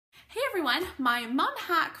everyone, my mom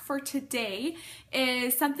hack for today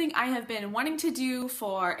is something I have been wanting to do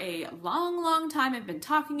for a long time. I've been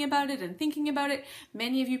talking about it and thinking about it.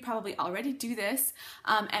 Many of you probably already do this,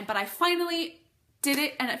 but I finally did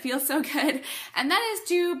it and it feels so good. And that is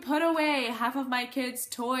to put away half of my kids'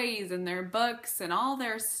 toys and their books and all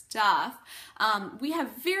their stuff. We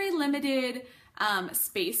have very limited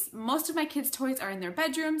space. Most of my kids' toys are in their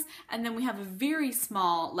bedrooms, and then we have a very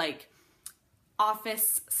small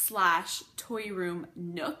office / toy room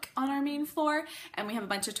nook on our main floor, and we have a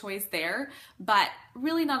bunch of toys there, but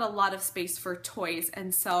really not a lot of space for toys.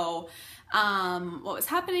 And so what was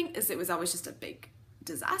happening is it was always just a big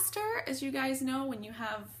disaster, as you guys know, when you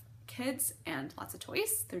have kids and lots of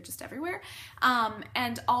toys. They're just everywhere.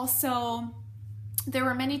 And also there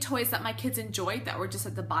were many toys that my kids enjoyed that were just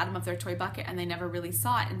at the bottom of their toy bucket and they never really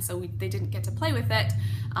saw it, and so they didn't get to play with it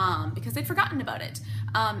because they'd forgotten about it.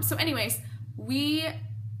 So anyways,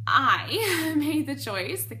 I made the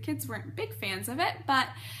choice. The kids weren't big fans of it, but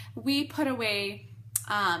we put away,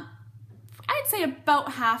 I'd say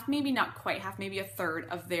about half, maybe not quite half, maybe a third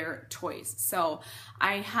of their toys. So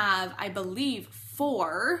I have, I believe,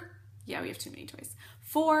 four, yeah, we have too many toys,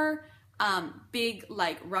 four big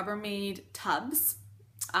Rubbermaid tubs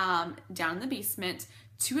down in the basement.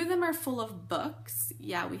 Two of them are full of books.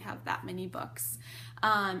 Yeah, we have that many books.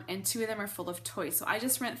 And two of them are full of toys. So I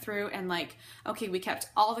just went through and okay, we kept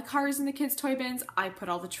all the cars in the kids' toy bins. I put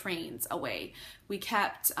all the trains away. We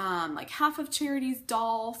kept half of Charity's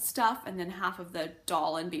doll stuff and then half of the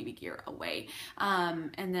doll and baby gear away.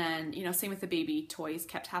 And then, same with the baby toys,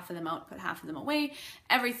 kept half of them out, put half of them away.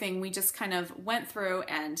 Everything, we just kind of went through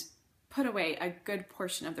and put away a good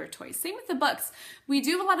portion of their toys. Same with the books. We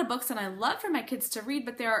do have a lot of books and I love for my kids to read,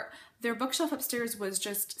 but their bookshelf upstairs was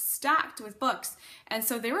just stacked with books. And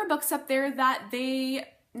so there were books up there that they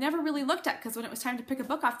never really looked at, because when it was time to pick a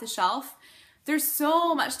book off the shelf, there's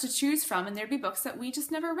so much to choose from and there'd be books that we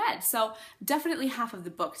just never read. So definitely half of the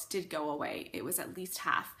books did go away. It was at least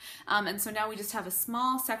half. And so now we just have a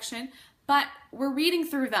small section, but we're reading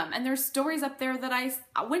through them, and there's stories up there that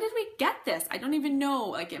when did we get this? I don't even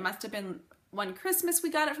know. It must have been one Christmas we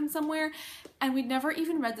got it from somewhere, and we'd never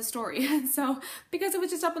even read the story. And so, because it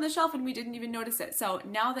was just up on the shelf and we didn't even notice it. So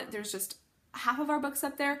now that there's just half of our books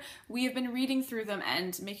up there, we have been reading through them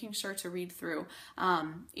and making sure to read through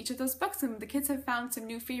each of those books, and the kids have found some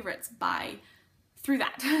new favorites through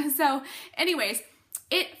that. So anyways,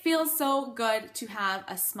 it feels so good to have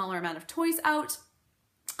a smaller amount of toys out.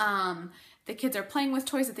 The kids are playing with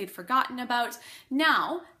toys that they'd forgotten about.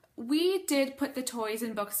 Now, we did put the toys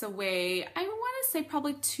and books away, I want to say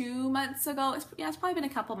probably 2 months ago. It's probably been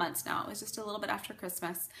a couple months now. It was just a little bit after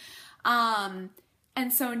Christmas. And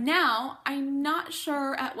so now I'm not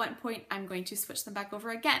sure at what point I'm going to switch them back over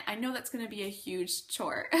again. I know that's going to be a huge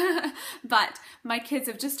chore, but my kids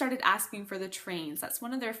have just started asking for the trains. That's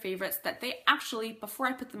one of their favorites that they actually, before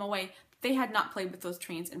I put them away, they had not played with those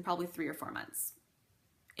trains in probably 3 or 4 months.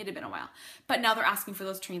 It had been a while, but now they're asking for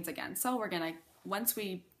those trains again. So we're gonna, once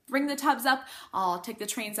we bring the tubs up, I'll take the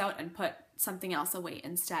trains out and put something else away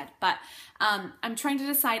instead. But I'm trying to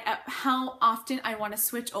decide how often I want to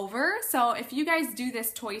switch over. So if you guys do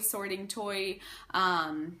this toy sorting,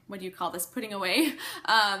 what do you call this, putting away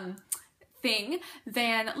thing,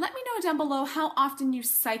 then let me know down below how often you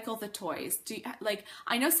cycle the toys. Do you,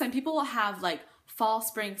 I know some people will have fall,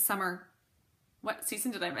 spring, summer, what season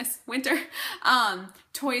did I miss? Winter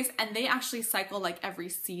toys, and they actually cycle every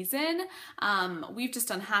season. We've just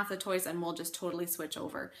done half the toys and we'll just totally switch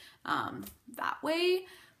over that way.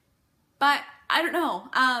 But I don't know.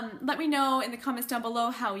 Let me know in the comments down below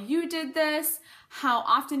how you did this, how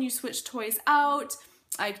often you switch toys out.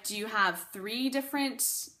 Do you have 3 different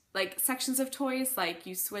sections of toys?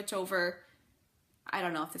 You switch over, I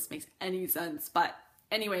don't know if this makes any sense, but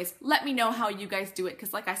anyways, let me know how you guys do it,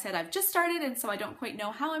 because like I said, I've just started and so I don't quite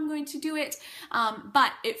know how I'm going to do it,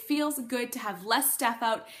 but it feels good to have less stuff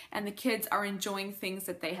out and the kids are enjoying things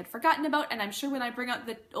that they had forgotten about. And I'm sure when I bring out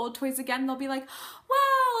the old toys again, they'll be like,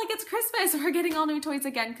 wow, it's Christmas, we're getting all new toys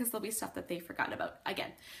again, because there'll be stuff that they forgot about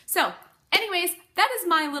again. So anyways, that is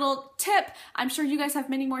my little tip. I'm sure you guys have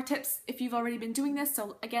many more tips if you've already been doing this.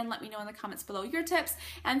 So again, let me know in the comments below your tips.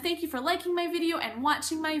 And thank you for liking my video and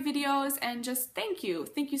watching my videos. And just thank you.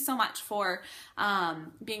 Thank you so much for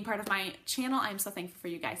being part of my channel. I'm so thankful for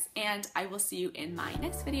you guys. And I will see you in my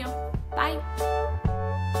next video. Bye.